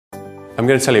I'm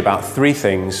going to tell you about 3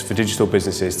 things for digital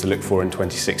businesses to look for in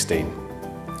 2016.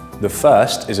 The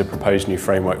first is a proposed new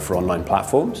framework for online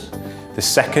platforms. The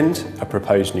second, a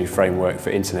proposed new framework for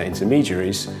internet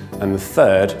intermediaries. And the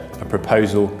third, a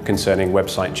proposal concerning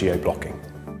website geo-blocking.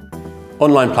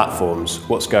 Online platforms,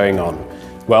 what's going on?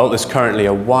 Well, there's currently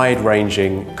a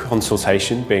wide-ranging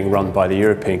consultation being run by the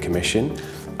European Commission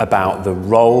about the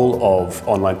role of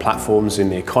online platforms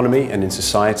in the economy and in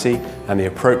society and the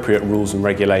appropriate rules and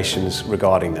regulations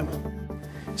regarding them.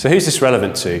 So who's this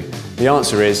relevant to? The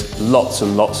answer is lots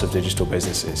and lots of digital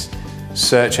businesses.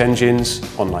 Search engines,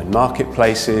 online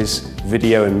marketplaces,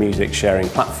 video and music sharing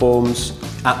platforms,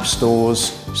 app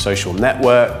stores, social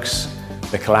networks,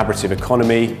 the collaborative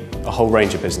economy, a whole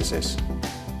range of businesses.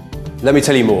 Let me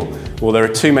tell you more. Well, there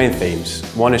are 2 main themes.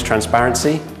 One is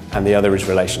transparency and the other is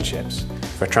relationships.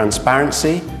 For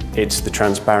transparency, it's the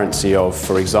transparency of,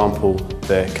 for example,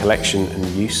 the collection and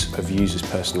use of users'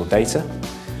 personal data,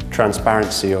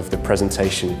 transparency of the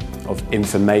presentation of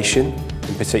information,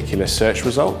 in particular search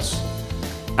results,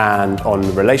 and on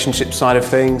the relationship side of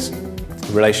things,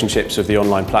 the relationships of the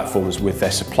online platforms with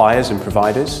their suppliers and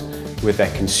providers, with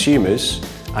their consumers,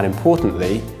 and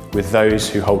importantly, with those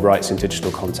who hold rights in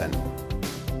digital content.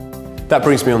 That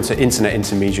brings me on to internet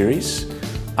intermediaries.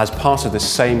 As part of the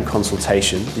same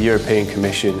consultation, the European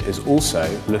Commission is also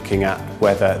looking at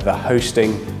whether the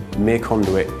hosting, mere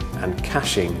conduit and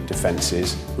caching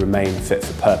defences remain fit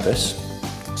for purpose.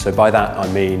 So by that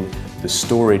I mean the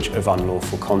storage of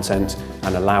unlawful content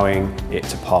and allowing it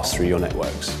to pass through your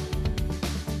networks.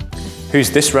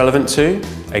 Who's this relevant to?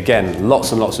 Again,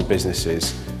 lots and lots of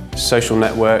businesses. Social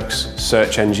networks,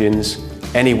 search engines,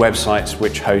 any websites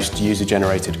which host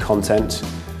user-generated content,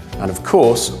 and of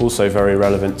course, also very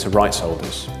relevant to rights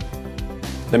holders.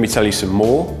 Let me tell you some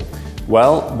more.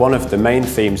 Well, one of the main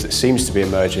themes that seems to be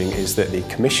emerging is that the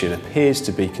Commission appears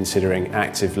to be considering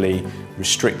actively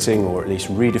restricting or at least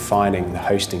redefining the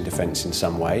hosting defence in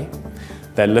some way.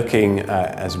 They're looking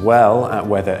as well at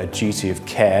whether a duty of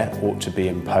care ought to be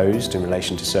imposed in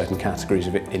relation to certain categories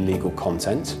of illegal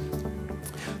content.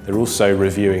 They're also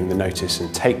reviewing the notice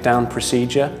and takedown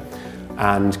procedure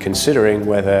and considering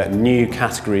whether new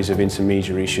categories of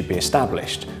intermediaries should be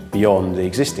established beyond the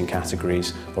existing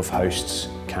categories of hosts,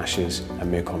 caches and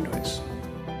mere conduits.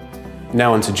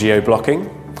 Now on to geo-blocking.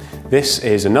 This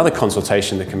is another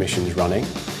consultation the Commission is running,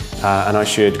 and I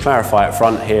should clarify up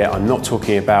front here, I'm not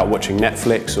talking about watching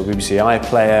Netflix or BBC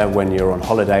iPlayer when you're on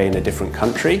holiday in a different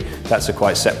country. That's a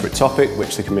quite separate topic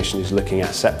which the Commission is looking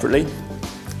at separately.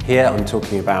 Here I'm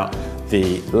talking about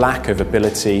the lack of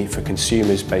ability for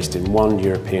consumers based in one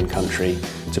European country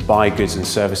to buy goods and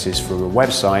services from a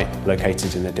website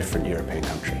located in a different European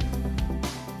country.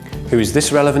 Who is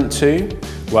this relevant to?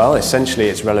 Well, essentially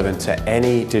it's relevant to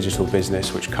any digital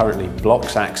business which currently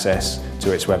blocks access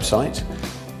to its website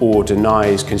or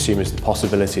denies consumers the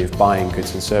possibility of buying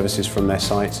goods and services from their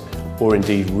site, or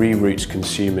indeed reroutes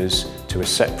consumers to a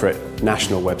separate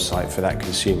national website for that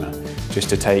consumer. Just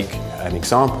to take an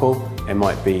example, it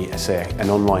might be, say, an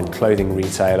online clothing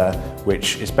retailer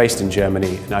which is based in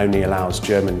Germany and only allows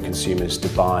German consumers to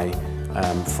buy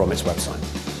from its website.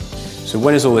 So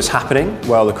when is all this happening?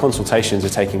 Well, the consultations are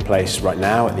taking place right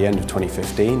now at the end of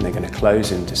 2015. They're going to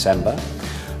close in December.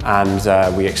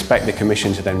 And we expect the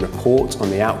Commission to then report on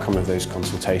the outcome of those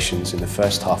consultations in the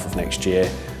first half of next year,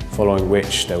 following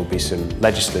which there will be some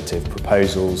legislative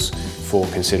proposals for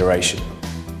consideration.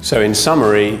 So in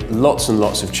summary, lots and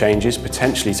lots of changes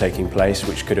potentially taking place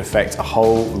which could affect a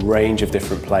whole range of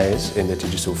different players in the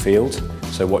digital field,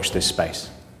 so watch this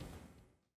space.